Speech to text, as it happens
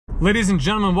Ladies and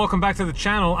gentlemen, welcome back to the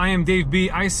channel. I am Dave B.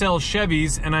 I sell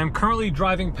Chevys, and I'm currently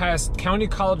driving past County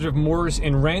College of Morris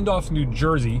in Randolph, New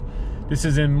Jersey. This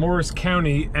is in Morris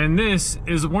County, and this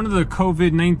is one of the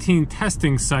COVID-19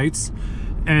 testing sites.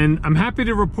 And I'm happy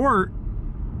to report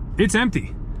it's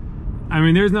empty. I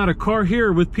mean, there's not a car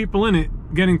here with people in it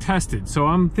getting tested. So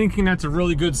I'm thinking that's a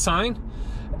really good sign.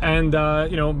 And,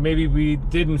 you know, maybe we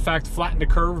did in fact flatten the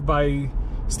curve by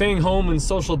staying home and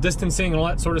social distancing and all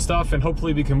that sort of stuff, and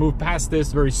hopefully we can move past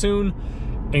this very soon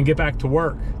and get back to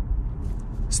work.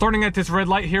 Starting at this red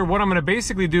light here, what I'm going to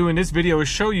basically do in this video is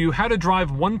show you how to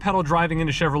drive one pedal driving in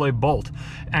a Chevrolet Bolt.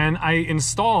 And I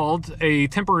installed a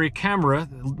temporary camera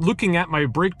looking at my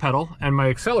brake pedal and my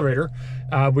accelerator,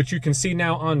 which you can see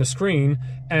now on the screen,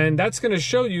 and that's going to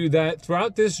show you that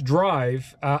throughout this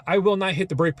drive I will not hit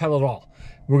the brake pedal at all.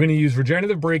 We're going to use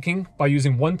regenerative braking by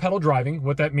using one pedal driving.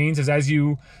 What that means is as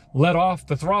you let off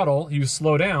the throttle, you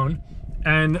slow down.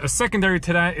 And a secondary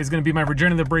to that is going to be my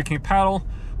regenerative braking paddle,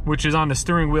 which is on the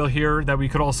steering wheel here, that we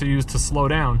could also use to slow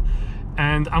down.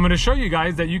 And I'm going to show you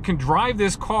guys that you can drive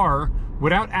this car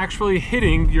without actually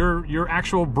hitting your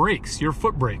actual brakes, your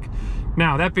foot brake.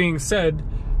 Now, that being said,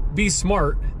 be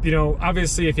smart. You know,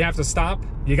 obviously, if you have to stop,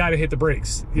 you got to hit the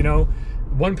brakes, you know.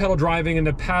 One pedal driving and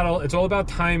the paddle, it's all about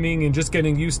timing and just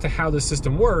getting used to how the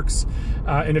system works.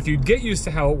 And if you get used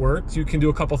to how it works, you can do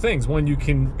a couple things. One, you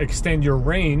can extend your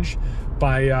range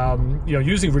by you know,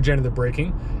 using regenerative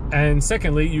braking. And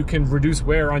secondly, you can reduce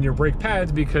wear on your brake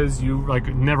pads because you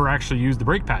never actually use the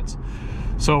brake pads.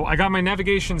 So I got my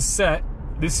navigation set.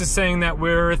 This is saying that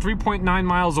we're 3.9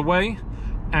 miles away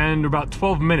and about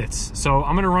 12 minutes. So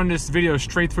I'm gonna run this video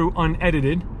straight through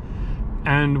unedited,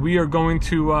 and we are going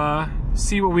to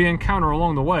see what we encounter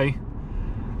along the way.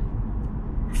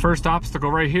 First obstacle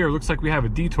right here, looks like we have a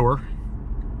detour.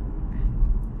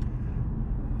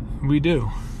 We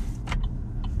do.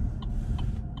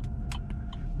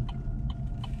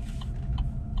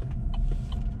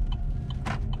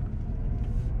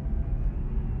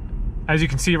 As you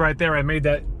can see right there, I made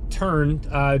that turn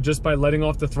just by letting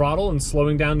off the throttle and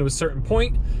slowing down to a certain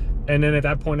point. And then at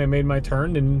that point I made my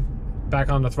turn, and back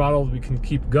on the throttle we can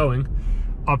keep going.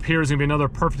 Up here is going to be another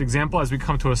perfect example. As we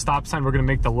come to a stop sign, we're going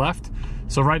to make the left.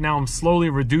 So right now I'm slowly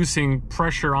reducing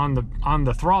pressure on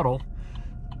the throttle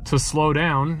to slow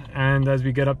down, and as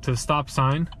we get up to the stop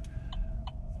sign,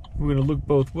 we're going to look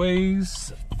both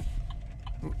ways,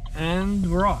 and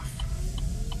we're off.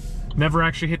 Never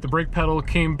actually hit the brake pedal,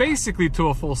 came basically to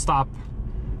a full stop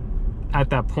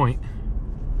at that point.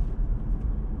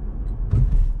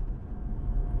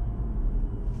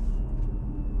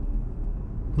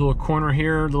 Little corner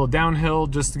here, little downhill,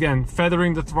 just again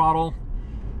feathering the throttle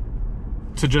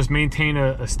to just maintain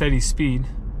a steady speed.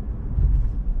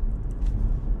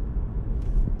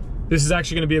 This is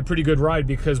actually going to be a pretty good ride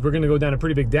because we're going to go down a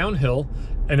pretty big downhill,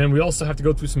 and then we also have to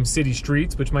go through some city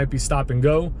streets, which might be stop and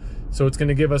go. So it's going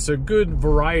to give us a good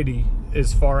variety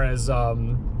as far as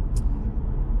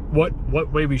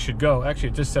what way we should go. Actually,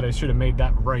 it just said I should have made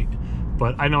that right,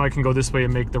 but I know I can go this way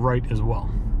and make the right as well.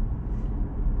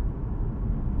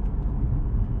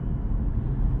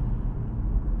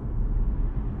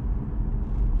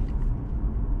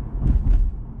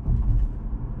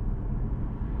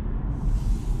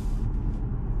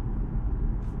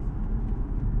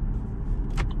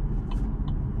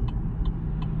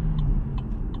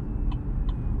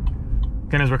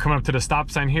 Again, as we're coming up to the stop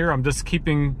sign here, I'm just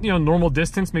keeping, you know, normal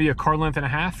distance, maybe a car length and a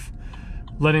half,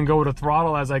 letting go of the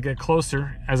throttle as I get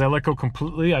closer. As I let go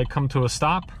completely, I come to a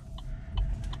stop.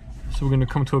 So we're going to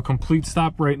come to a complete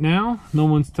stop right now. No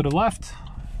one's to the left,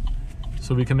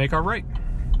 so we can make our right.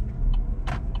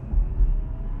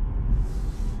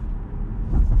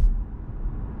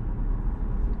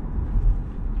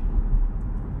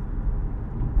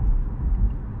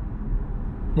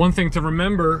 One thing to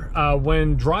remember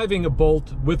when driving a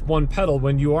Bolt with one pedal,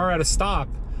 when you are at a stop,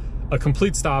 a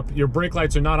complete stop, your brake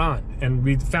lights are not on. And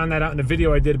we found that out in a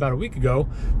video I did about a week ago,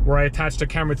 where I attached a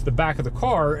camera to the back of the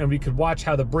car and we could watch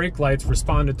how the brake lights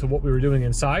responded to what we were doing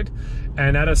inside.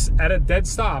 And at a dead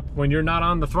stop, when you're not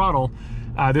on the throttle,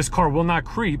 this car will not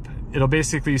creep. It'll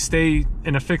basically stay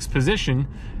in a fixed position,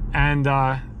 and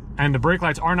the brake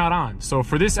lights are not on. So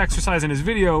for this exercise in this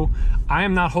video, I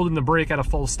am not holding the brake at a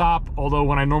full stop, although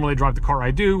when I normally drive the car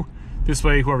I do. This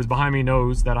way whoever's behind me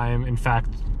knows that I am in fact,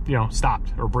 you know,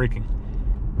 stopped or braking.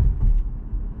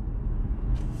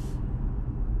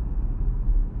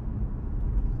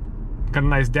 Got a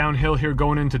nice downhill here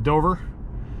going into Dover.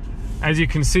 As you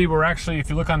can see, we're actually, if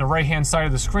you look on the right hand side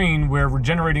of the screen, we're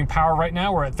generating power right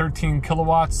now. We're at 13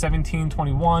 kilowatts,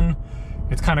 1721.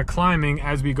 It's kind of climbing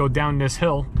as we go down this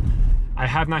hill. I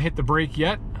have not hit the brake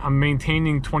yet. I'm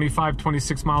maintaining 25,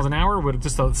 26 miles an hour with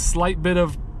just a slight bit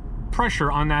of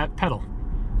pressure on that pedal,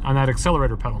 on that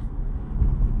accelerator pedal.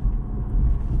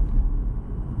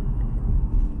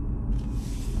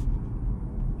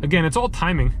 Again, it's all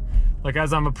timing. Like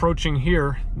as I'm approaching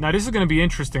here, now this is gonna be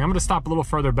interesting. I'm gonna stop a little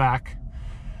further back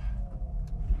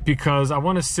because I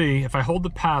wanna see if I hold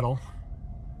the paddle,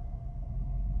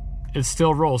 it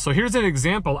still rolls. So here's an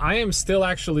example. I am still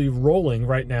actually rolling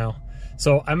right now.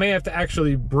 So I may have to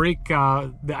actually break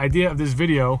the idea of this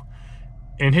video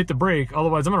and hit the brake.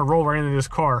 Otherwise I'm gonna roll right into this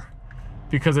car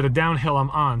because of the downhill I'm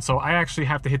on. So I actually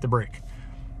have to hit the brake.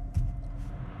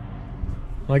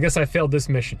 Well, I guess I failed this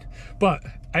mission, but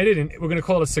I didn't. We're gonna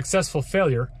call it a successful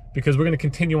failure because we're gonna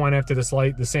continue on after this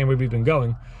light the same way we've been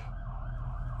going.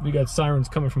 We got sirens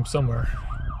coming from somewhere.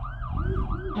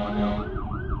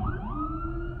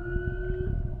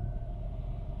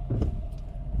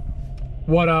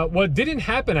 What didn't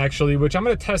happen actually, which I'm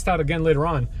gonna test out again later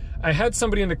on, I had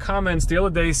somebody in the comments the other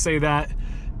day say that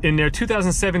in their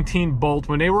 2017 Bolt,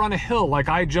 when they were on a hill like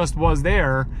I just was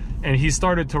there, and he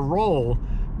started to roll,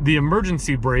 the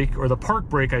emergency brake, or the park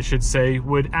brake I should say,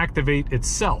 would activate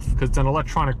itself because it's an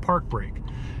electronic park brake.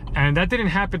 And that didn't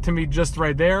happen to me just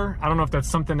right there. I don't know if that's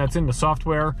something that's in the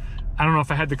software. I don't know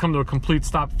if I had to come to a complete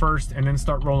stop first and then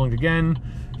start rolling again.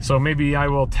 So maybe I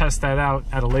will test that out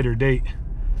at a later date.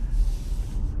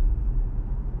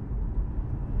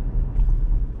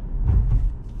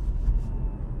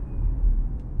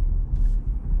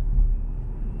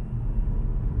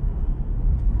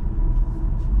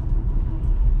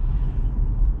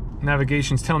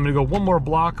 Navigation's telling me to go one more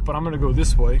block, but I'm gonna go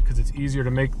this way because it's easier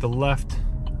to make the left,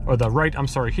 or the right, I'm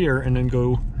sorry, here, and then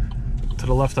go to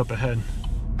the left up ahead.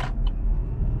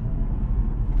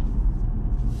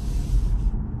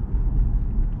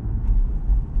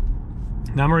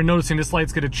 Now I'm already noticing this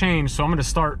light's gonna change, so I'm gonna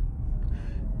start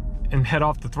and head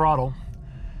off the throttle.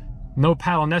 No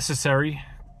paddle necessary,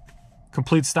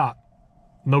 complete stop,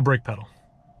 no brake pedal.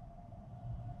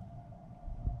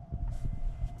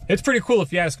 It's pretty cool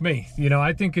if you ask me. You know,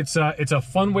 I think it's a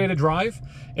fun way to drive.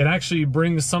 It actually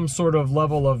brings some sort of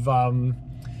level of,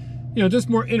 you know, just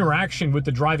more interaction with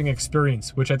the driving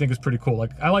experience, which I think is pretty cool.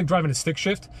 Like, I like driving a stick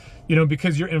shift, you know,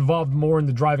 because you're involved more in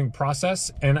the driving process.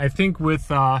 And I think with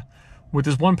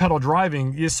this one pedal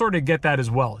driving, you sort of get that as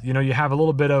well. You know, you have a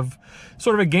little bit of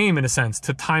sort of a game in a sense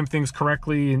to time things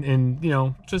correctly and you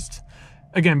know, just,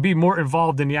 again, be more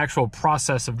involved in the actual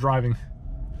process of driving.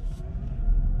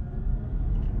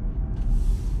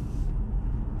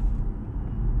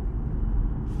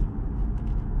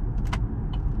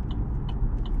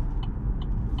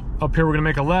 Up here, we're gonna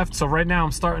make a left. So right now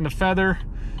I'm starting to feather.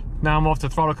 Now I'm off the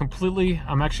throttle completely.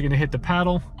 I'm actually gonna hit the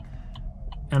paddle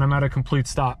and I'm at a complete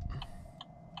stop.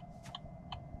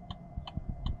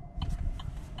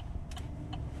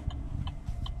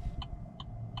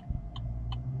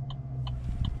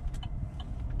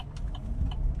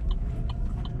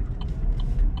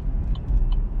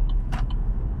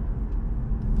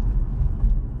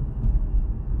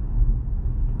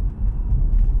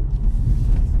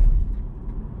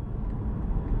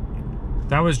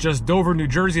 That was just Dover, New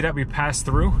Jersey that we passed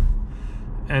through.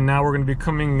 And now we're gonna be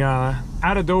coming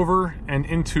out of Dover and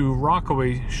into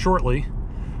Rockaway shortly,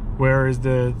 where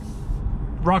the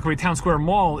Rockaway Town Square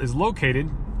Mall is located.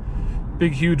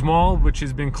 Big, huge mall, which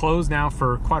has been closed now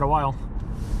for quite a while.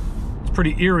 It's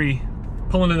pretty eerie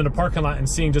pulling into the parking lot and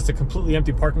seeing just a completely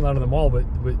empty parking lot of the mall with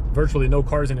virtually no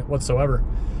cars in it whatsoever.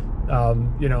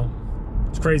 You know,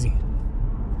 it's crazy.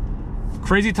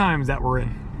 Crazy times that we're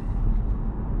in.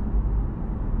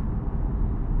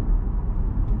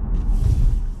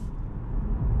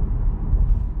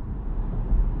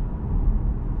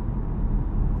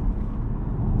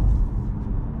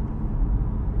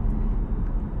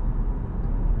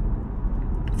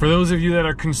 For those of you that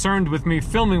are concerned with me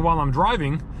filming while I'm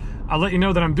driving, I'll let you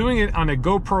know that I'm doing it on a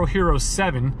GoPro Hero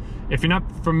 7. If you're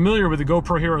not familiar with the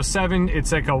GoPro Hero 7,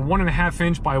 it's like a 1.5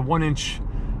 inch by 1 inch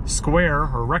square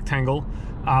or rectangle,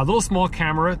 little small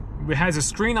camera. It has a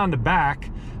screen on the back,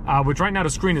 which right now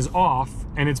the screen is off,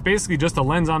 and it's basically just a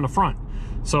lens on the front.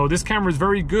 So this camera is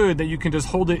very good that you can just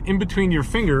hold it in between your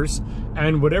fingers,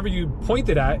 and whatever you point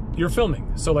it at, you're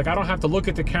filming. So like, I don't have to look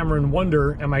at the camera and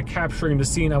wonder, am I capturing the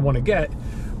scene I want to get?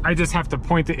 I just have to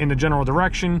point it in the general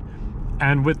direction,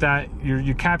 and with that,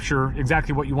 you capture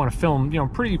exactly what you want to film, you know,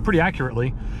 pretty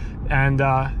accurately. And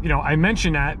you know, I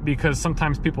mention that because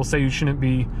sometimes people say you shouldn't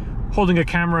be holding a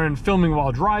camera and filming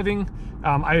while driving.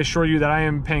 I assure you that I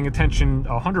am paying attention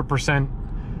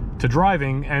 100% to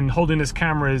driving, and holding this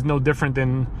camera is no different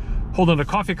than holding a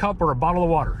coffee cup or a bottle of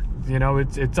water. You know,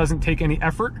 it doesn't take any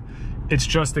effort, It's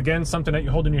just, again, something that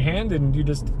you hold in your hand and you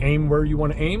just aim where you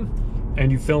want to aim and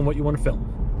you film what you want to film.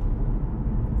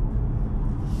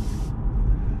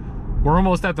 We're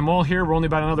almost at the mall here. We're only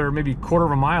about another maybe quarter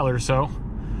of a mile or so.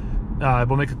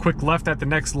 We'll make a quick left at the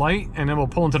next light and then we'll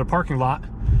pull into the parking lot.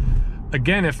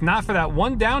 Again, if not for that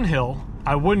one downhill,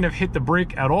 I wouldn't have hit the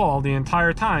brake at all the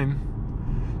entire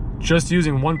time, just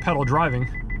using one pedal driving.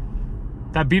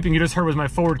 That beeping you just heard was my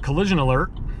forward collision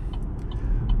alert,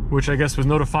 which I guess was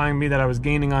notifying me that I was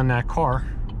gaining on that car.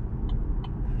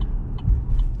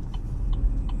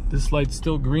 This light's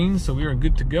still green, so we are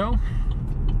good to go.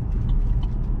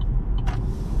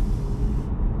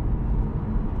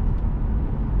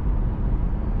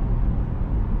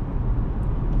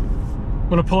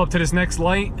 I'm gonna pull up to this next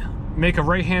light, make a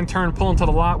right-hand turn, pull into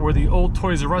the lot where the old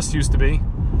Toys R Us used to be.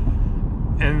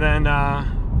 And then,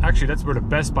 actually that's where the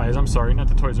Best Buy is, I'm sorry, not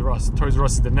the Toys R Us. Toys R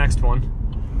Us is the next one.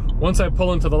 Once I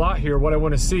pull into the lot here, what I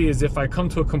wanna see is if I come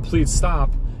to a complete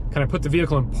stop, can I put the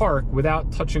vehicle in park without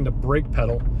touching the brake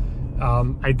pedal?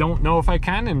 I don't know if I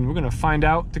can, and we're gonna find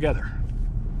out together.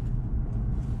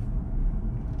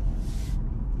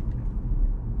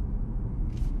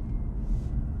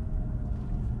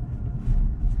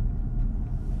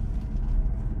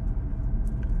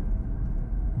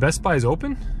 Best Buy's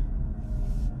open?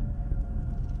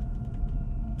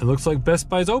 It looks like Best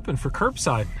Buy's open for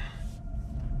curbside.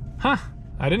 Huh,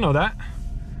 I didn't know that.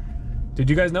 Did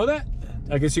you guys know that?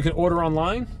 I guess you can order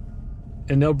online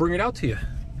and they'll bring it out to you.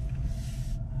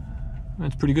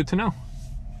 That's pretty good to know.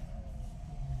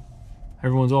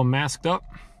 Everyone's all masked up.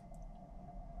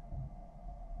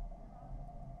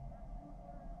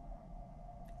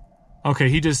 Okay,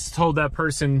 he just told that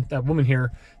person, that woman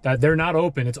here, that they're not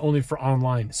open. It's only for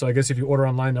online. So I guess if you order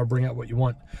online, they'll bring out what you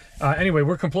want. Anyway,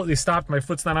 we're completely stopped. My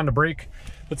foot's not on the brake.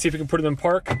 Let's see if we can put it in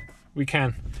park. We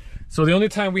can. So the only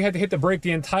time we had to hit the brake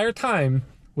the entire time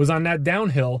was on that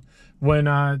downhill when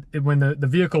the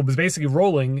vehicle was basically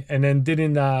rolling and then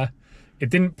it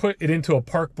didn't put it into a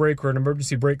park brake or an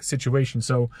emergency brake situation.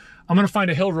 So I'm gonna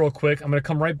find a hill real quick. I'm gonna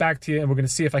come right back to you and we're gonna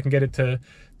see if I can get it to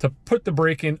put the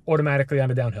brake in automatically on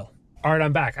a downhill. All right,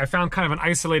 I'm back. I found kind of an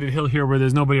isolated hill here where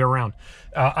there's nobody around.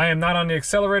 I am not on the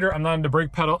accelerator, I'm not on the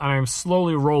brake pedal, and I am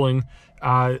slowly rolling.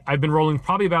 I've been rolling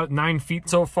probably about 9 feet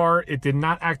so far. It did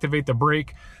not activate the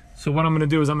brake. So what I'm gonna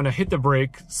do is I'm gonna hit the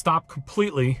brake, stop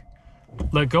completely,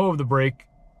 let go of the brake,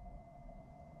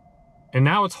 and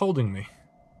now it's holding me.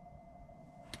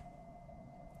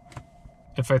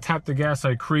 If I tap the gas,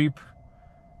 I creep.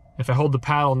 If I hold the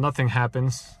paddle, nothing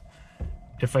happens.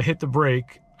 If I hit the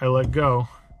brake, I let go.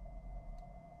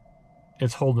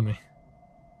 It's holding me.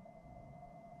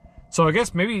 So I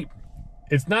guess maybe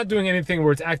it's not doing anything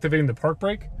where it's activating the park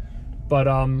brake, but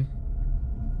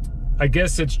I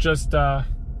guess it's just,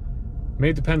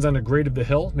 maybe it depends on the grade of the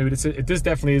hill. Maybe this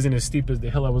definitely isn't as steep as the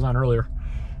hill I was on earlier.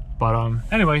 But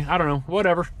anyway, I don't know,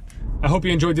 whatever. I hope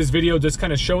you enjoyed this video, just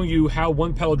kind of showing you how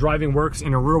one pedal driving works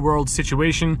in a real world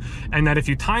situation, and that if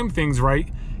you time things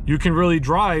right, you can really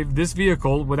drive this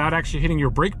vehicle without actually hitting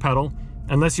your brake pedal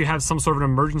unless you have some sort of an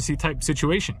emergency type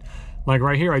situation. Like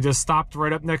right here, I just stopped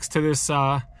right up next to this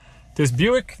this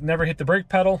Buick, never hit the brake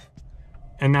pedal,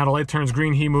 and now the light turns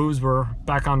green, he moves, we're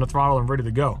back on the throttle and ready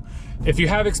to go. If you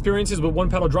have experiences with one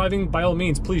pedal driving, by all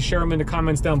means, please share them in the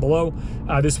comments down below.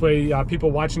 This way people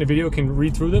watching the video can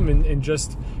read through them and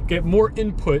just get more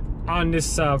input on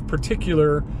this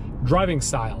particular driving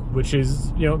style, which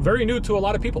is, you know, very new to a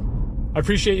lot of people. I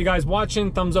appreciate you guys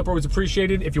watching. Thumbs up always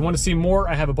appreciated. If you want to see more,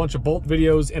 I have a bunch of Bolt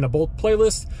videos in a Bolt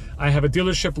playlist. I have a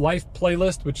dealership life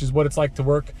playlist, which is what it's like to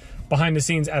work behind the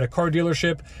scenes at a car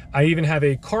dealership. I even have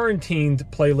a quarantined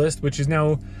playlist, which is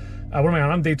now, what am I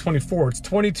on? I'm day 24. It's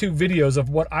 22 videos of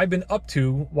what I've been up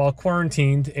to while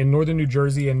quarantined in northern New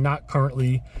Jersey and not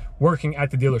currently working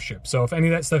at the dealership. So if any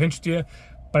of that stuff interests you,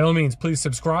 by all means, please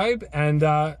subscribe, and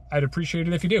I'd appreciate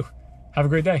it if you do. Have a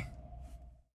great day.